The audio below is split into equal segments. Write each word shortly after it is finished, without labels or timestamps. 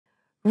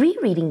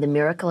Rereading the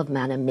miracle of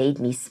manna made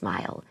me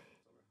smile.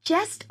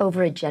 Just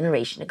over a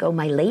generation ago,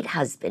 my late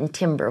husband,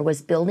 Timber,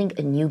 was building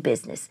a new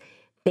business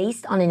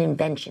based on an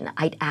invention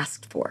I'd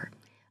asked for,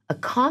 a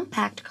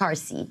compact car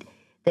seat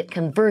that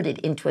converted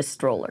into a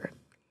stroller.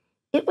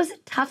 It was a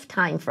tough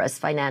time for us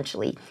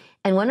financially,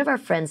 and one of our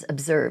friends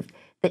observed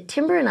that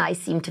Timber and I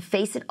seemed to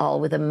face it all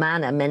with a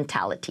manna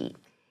mentality.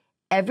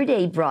 Every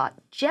day brought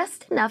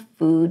just enough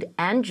food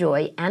and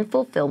joy and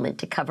fulfillment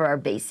to cover our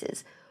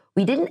bases.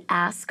 We didn't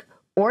ask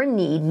or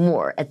need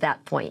more at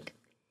that point.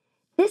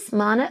 This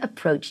manna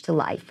approach to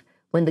life,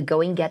 when the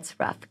going gets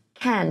rough,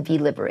 can be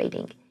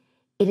liberating.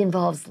 It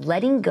involves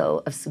letting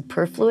go of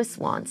superfluous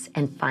wants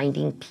and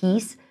finding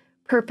peace,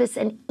 purpose,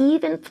 and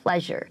even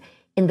pleasure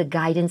in the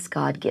guidance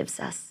God gives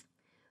us.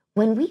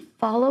 When we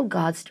follow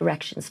God's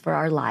directions for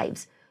our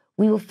lives,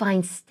 we will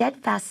find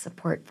steadfast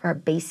support for our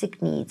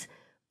basic needs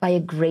by a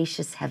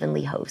gracious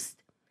heavenly host.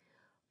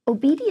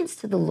 Obedience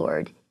to the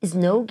Lord is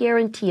no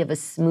guarantee of a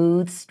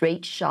smooth,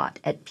 straight shot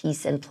at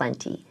peace and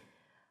plenty.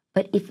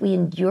 But if we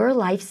endure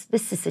life's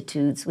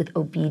vicissitudes with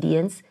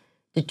obedience,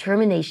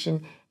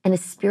 determination, and a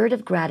spirit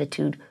of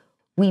gratitude,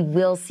 we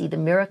will see the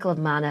miracle of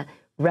manna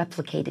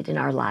replicated in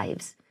our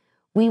lives.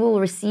 We will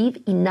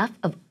receive enough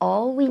of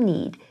all we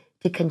need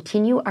to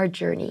continue our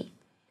journey,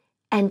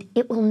 and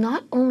it will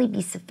not only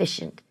be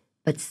sufficient,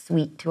 but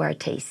sweet to our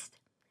taste.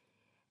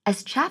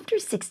 As chapter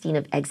 16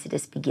 of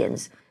Exodus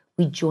begins,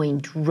 we join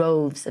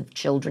droves of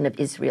children of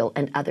Israel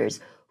and others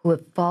who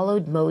have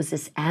followed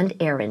Moses and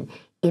Aaron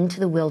into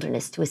the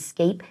wilderness to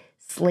escape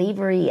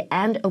slavery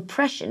and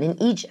oppression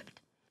in Egypt.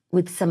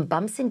 With some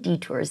bumps and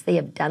detours, they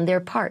have done their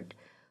part,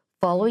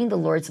 following the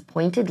Lord's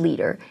appointed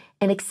leader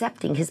and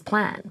accepting his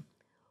plan.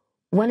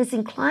 One is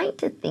inclined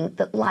to think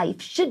that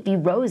life should be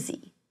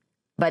rosy,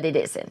 but it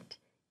isn't.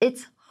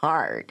 It's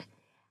hard.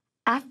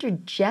 After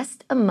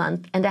just a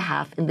month and a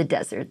half in the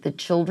desert, the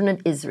children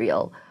of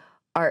Israel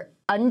are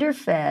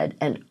underfed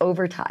and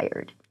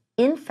overtired.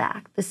 In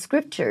fact, the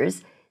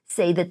scriptures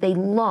say that they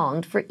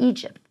longed for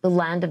Egypt, the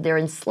land of their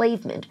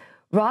enslavement,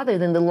 rather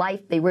than the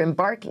life they were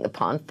embarking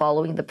upon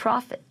following the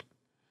prophet.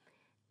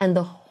 And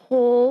the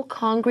whole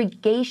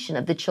congregation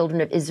of the children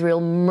of Israel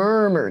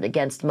murmured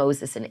against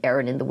Moses and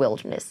Aaron in the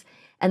wilderness.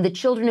 And the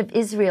children of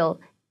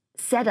Israel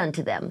said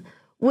unto them,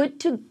 "Would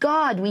to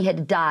God we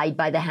had died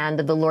by the hand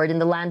of the Lord in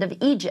the land of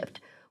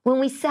Egypt, when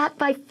we sat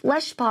by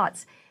flesh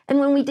pots, and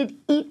when we did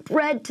eat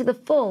bread to the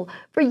full,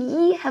 for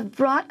ye have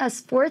brought us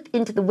forth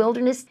into the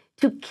wilderness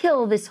to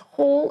kill this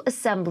whole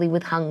assembly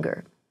with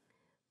hunger."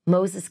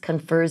 Moses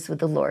confers with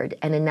the Lord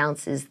and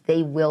announces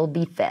they will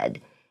be fed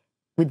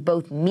with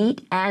both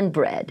meat and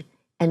bread.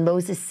 And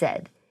Moses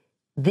said,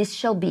 "This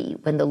shall be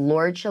when the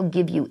Lord shall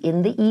give you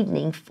in the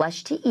evening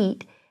flesh to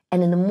eat,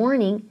 and in the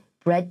morning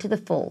bread to the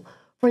full,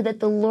 for that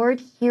the Lord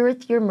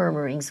heareth your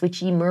murmurings,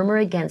 which ye murmur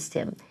against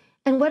him.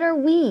 And what are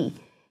we?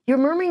 Your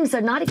murmurings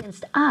are not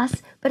against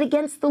us, but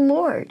against the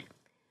Lord."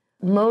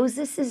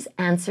 Moses'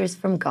 answers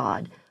from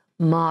God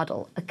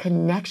model a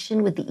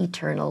connection with the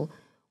eternal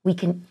we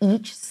can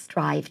each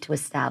strive to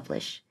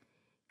establish.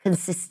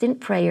 Consistent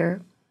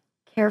prayer,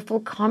 careful,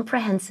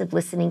 comprehensive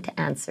listening to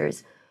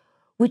answers,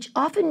 which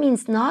often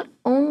means not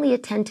only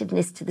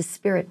attentiveness to the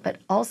Spirit, but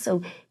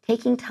also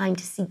taking time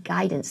to seek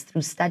guidance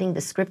through studying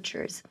the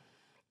scriptures,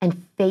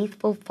 and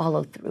faithful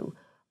follow-through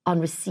on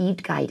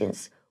received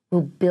guidance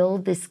will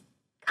build this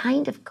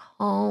kind of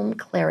calm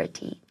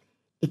clarity.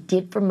 It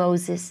did for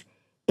Moses,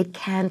 it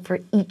can for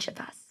each of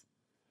us.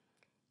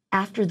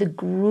 After the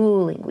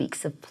grueling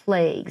weeks of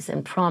plagues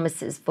and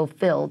promises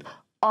fulfilled,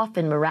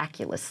 often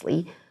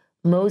miraculously,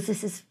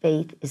 Moses'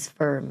 faith is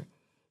firm.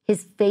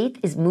 His faith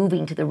is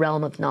moving to the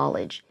realm of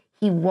knowledge.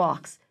 He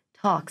walks,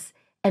 talks,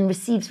 and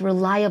receives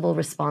reliable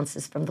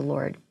responses from the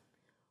Lord.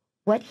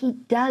 What he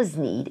does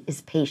need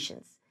is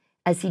patience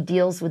as he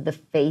deals with the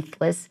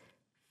faithless,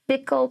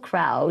 fickle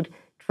crowd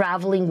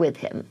traveling with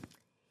him.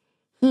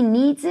 He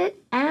needs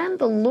it, and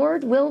the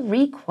Lord will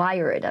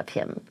require it of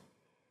him.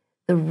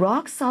 The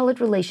rock-solid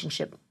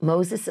relationship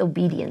Moses'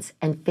 obedience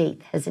and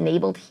faith has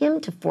enabled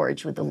him to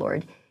forge with the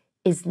Lord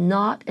is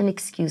not an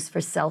excuse for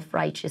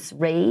self-righteous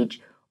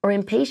rage or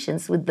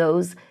impatience with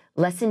those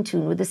less in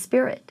tune with the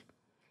Spirit.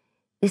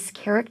 This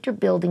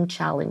character-building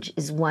challenge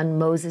is one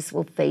Moses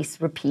will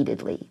face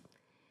repeatedly.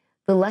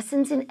 The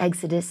lessons in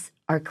Exodus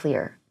are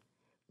clear.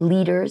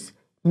 Leaders,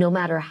 no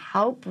matter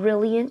how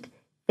brilliant,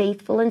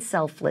 faithful, and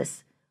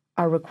selfless,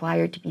 are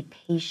required to be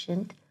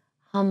patient,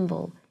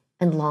 humble,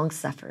 and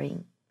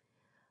long-suffering.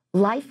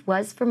 Life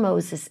was for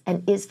Moses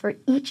and is for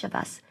each of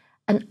us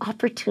an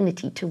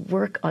opportunity to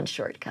work on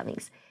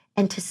shortcomings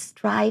and to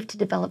strive to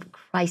develop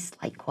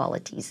Christ-like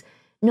qualities,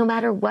 no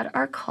matter what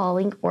our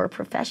calling or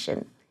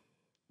profession.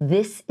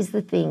 This is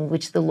the thing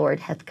which the Lord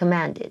hath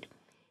commanded.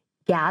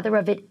 Gather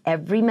of it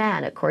every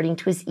man according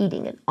to his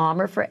eating, and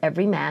armor for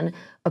every man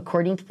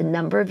according to the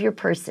number of your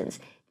persons.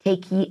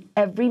 Take ye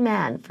every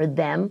man for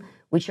them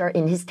which are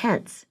in his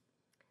tents.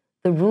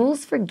 The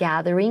rules for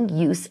gathering,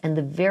 use, and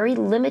the very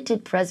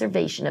limited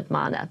preservation of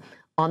manna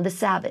on the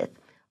Sabbath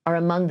are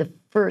among the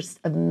first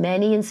of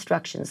many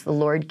instructions the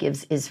Lord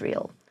gives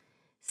Israel.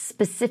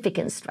 Specific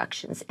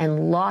instructions,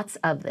 and lots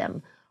of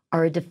them,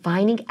 are a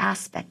defining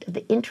aspect of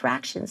the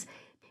interactions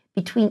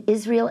between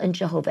Israel and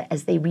Jehovah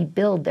as they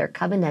rebuild their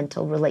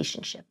covenantal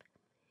relationship.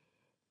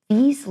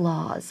 These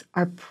laws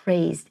are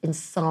praised in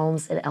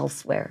Psalms and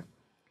elsewhere.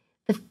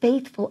 The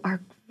faithful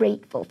are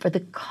grateful for the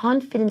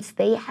confidence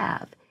they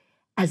have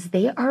as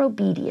they are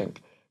obedient,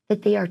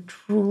 that they are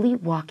truly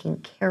walking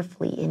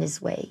carefully in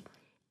his way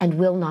and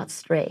will not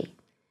stray.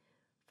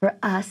 For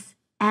us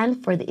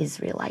and for the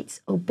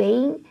Israelites,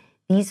 obeying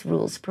these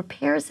rules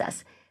prepares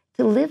us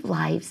to live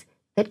lives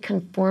that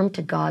conform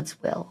to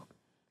God's will.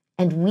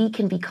 And we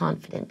can be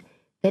confident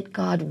that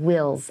God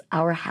wills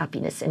our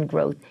happiness and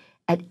growth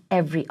at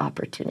every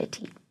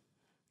opportunity.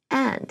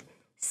 And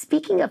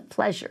speaking of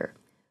pleasure,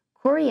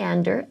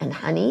 coriander and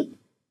honey,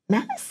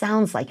 manna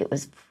sounds like it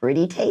was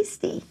pretty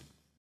tasty.